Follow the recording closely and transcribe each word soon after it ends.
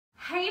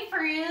Hey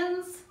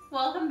friends,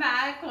 welcome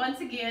back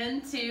once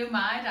again to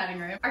my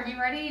dining room. Are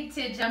you ready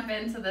to jump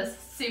into this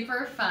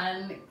super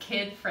fun,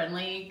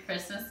 kid-friendly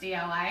Christmas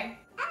DIY?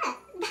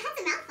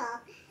 That's a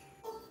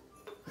mouthful.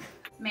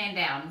 Man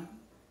down.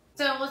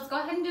 So let's go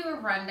ahead and do a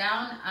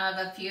rundown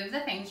of a few of the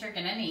things you're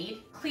gonna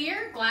need.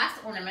 Clear glass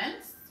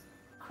ornaments,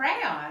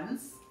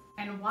 crayons,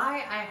 and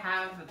why I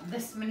have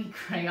this many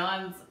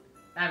crayons,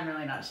 I'm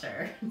really not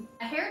sure.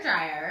 A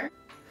hairdryer,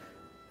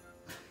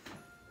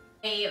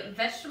 a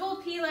vegetable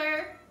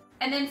peeler,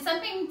 and then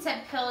something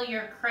to peel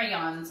your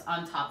crayons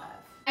on top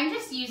of. I'm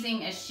just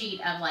using a sheet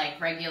of like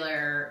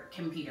regular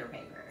computer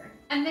paper.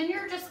 And then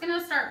you're just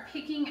gonna start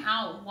picking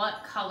out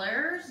what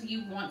colors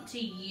you want to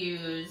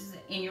use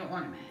in your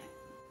ornament.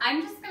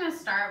 I'm just gonna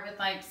start with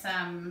like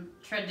some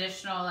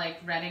traditional like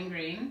red and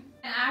green.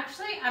 And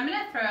actually, I'm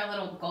gonna throw a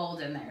little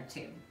gold in there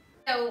too.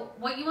 So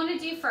what you wanna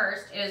do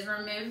first is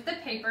remove the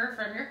paper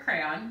from your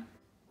crayon.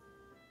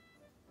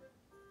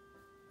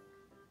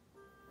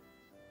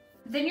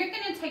 Then you're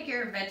gonna take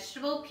your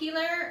vegetable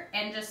peeler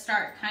and just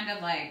start kind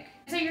of like,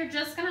 so you're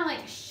just gonna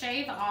like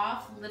shave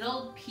off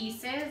little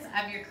pieces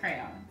of your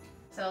crayon.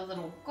 So a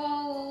little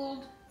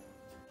gold,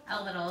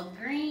 a little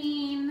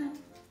green,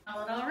 a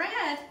little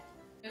red.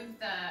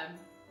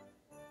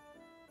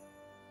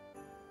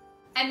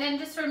 And then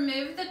just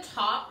remove the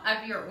top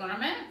of your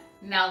ornament.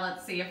 Now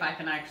let's see if I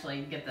can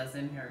actually get this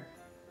in here.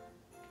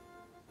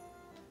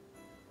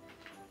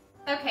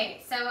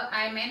 Okay, so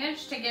I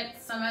managed to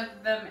get some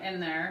of them in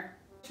there.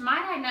 Which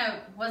might I note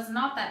was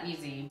not that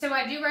easy. So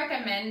I do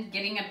recommend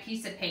getting a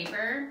piece of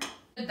paper.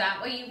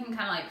 That way you can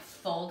kind of like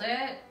fold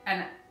it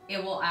and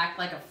it will act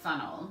like a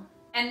funnel.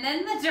 And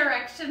then the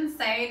directions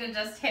say to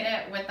just hit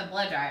it with the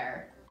blow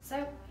dryer.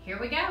 So here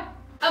we go.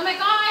 Oh my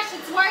gosh,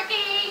 it's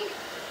working!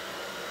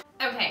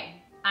 Okay,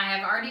 I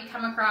have already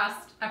come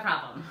across a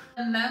problem.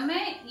 The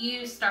moment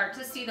you start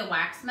to see the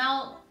wax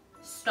melt,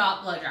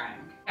 stop blow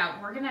drying. Now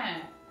we're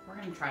gonna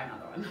try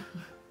another one.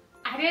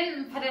 I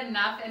didn't put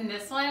enough in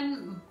this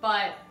one,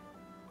 but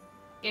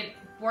it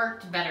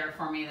worked better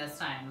for me this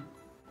time.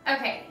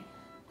 Okay,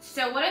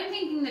 so what I'm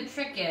thinking the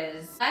trick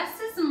is, less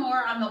is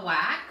more on the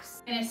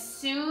wax, and as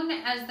soon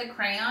as the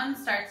crayon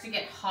starts to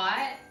get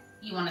hot,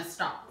 you want to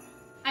stop.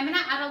 I'm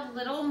gonna add a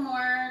little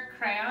more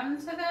crayon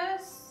to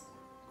this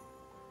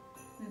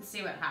and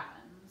see what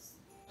happens.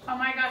 Oh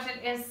my gosh,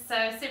 it is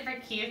so super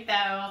cute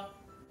though.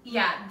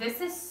 Yeah,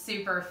 this is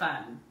super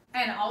fun.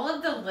 And all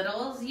of the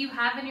littles you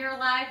have in your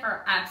life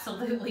are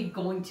absolutely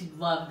going to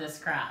love this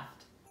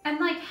craft. And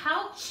like,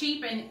 how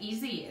cheap and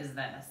easy is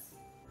this?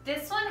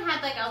 This one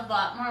had like a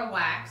lot more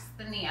wax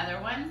than the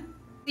other one.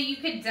 So you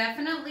could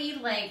definitely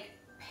like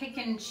pick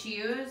and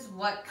choose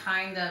what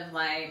kind of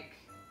like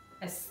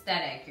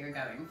aesthetic you're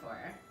going for.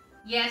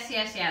 Yes,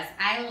 yes, yes,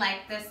 I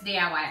like this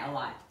DIY a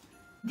lot.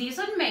 These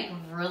would make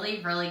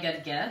really, really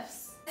good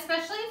gifts,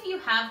 especially if you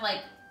have like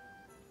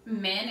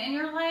men in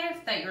your life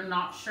that you're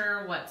not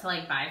sure what to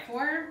like buy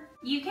for.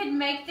 You could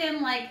make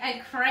them like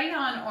a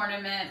crayon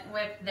ornament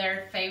with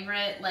their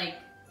favorite like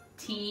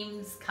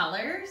team's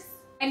colors.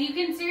 And you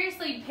can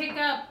seriously pick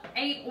up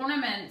 8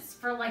 ornaments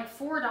for like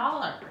 $4.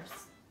 I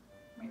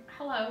mean,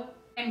 hello.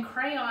 And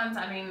crayons,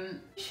 I mean,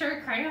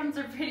 sure, crayons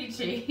are pretty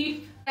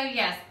cheap. So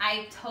yes,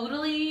 I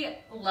totally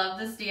love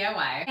this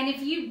DIY. And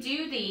if you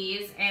do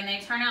these and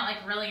they turn out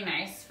like really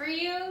nice for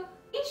you,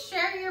 please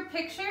share your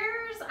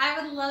pictures.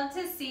 I would love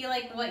to see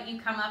like what you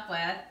come up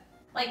with.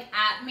 Like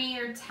at me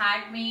or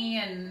tag me,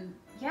 and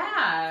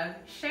yeah,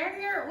 share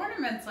your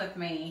ornaments with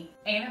me.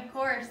 And of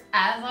course,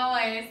 as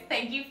always,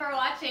 thank you for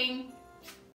watching.